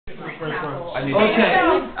Okay.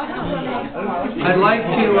 I'd like to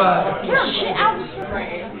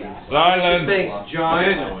thank John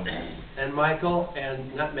and Michael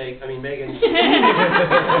and Megan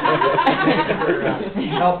for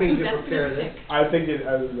helping to prepare this. I think it.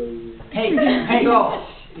 Hey. So,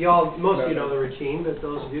 y'all, most of you know the routine, but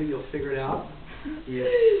those of you, you'll figure it out. You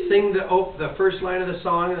sing the first line of the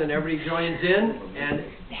song, and then everybody joins in,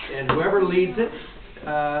 and whoever leads it,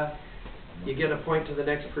 you get a point to the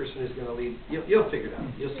next person who's going to lead. You'll figure it out.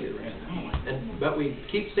 You'll see the routine. But we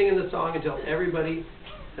keep singing the song until everybody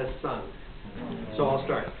has sung. So I'll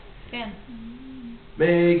start.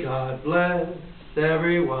 May God bless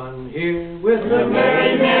everyone here with a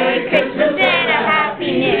Merry, Merry Christmas and a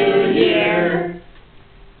Happy New Year.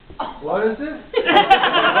 What is it?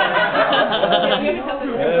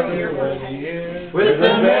 Everybody here with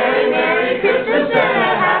a Merry, Merry Christmas and a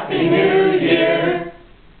Happy New Year.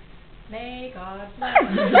 May God bless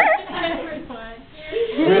everyone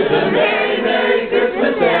with a Merry, Merry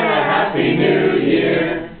Christmas and a Happy New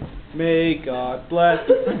Year. May God bless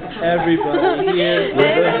everybody here with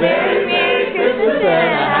a Merry, Merry Christmas and a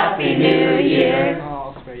Happy New Year. Oh,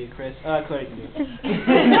 I'll spare you, Chris. Claire can do it.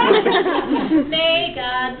 May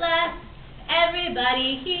God bless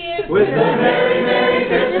everybody here with a Merry, Merry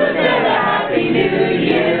Christmas and a Happy New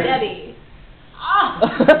Year. Debbie.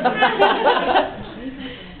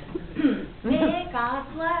 May God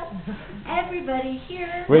bless everybody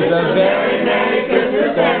here with a Merry, Merry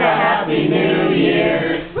Christmas and a Happy New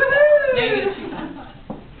Year.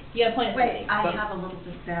 You have a point. Wait, I have a little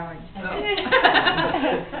disparage.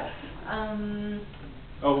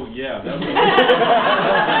 Oh, yeah.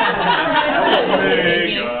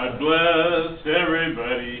 May God bless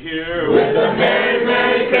everybody here with a Merry,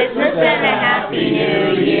 Merry Christmas and a Happy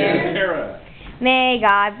New Year. Tara. May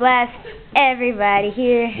God bless everybody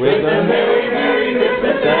here with a Merry, Merry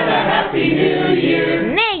Christmas and a Happy New Year.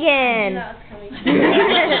 Megan.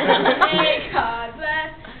 May God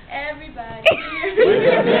bless everybody here with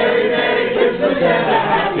a Merry, Merry Christmas and a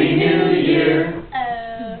Happy New Year.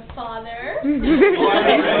 Father.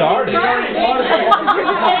 Started.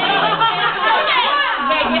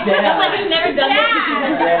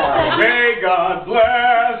 May God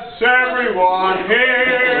bless everyone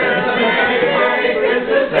here. Merry, Merry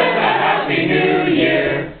Christmas and a Happy New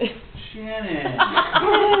Year. Shannon.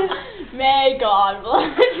 May God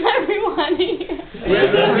bless everyone here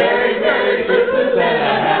with a Merry, Merry Christmas and a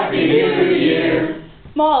Happy New Year.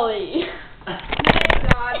 Molly.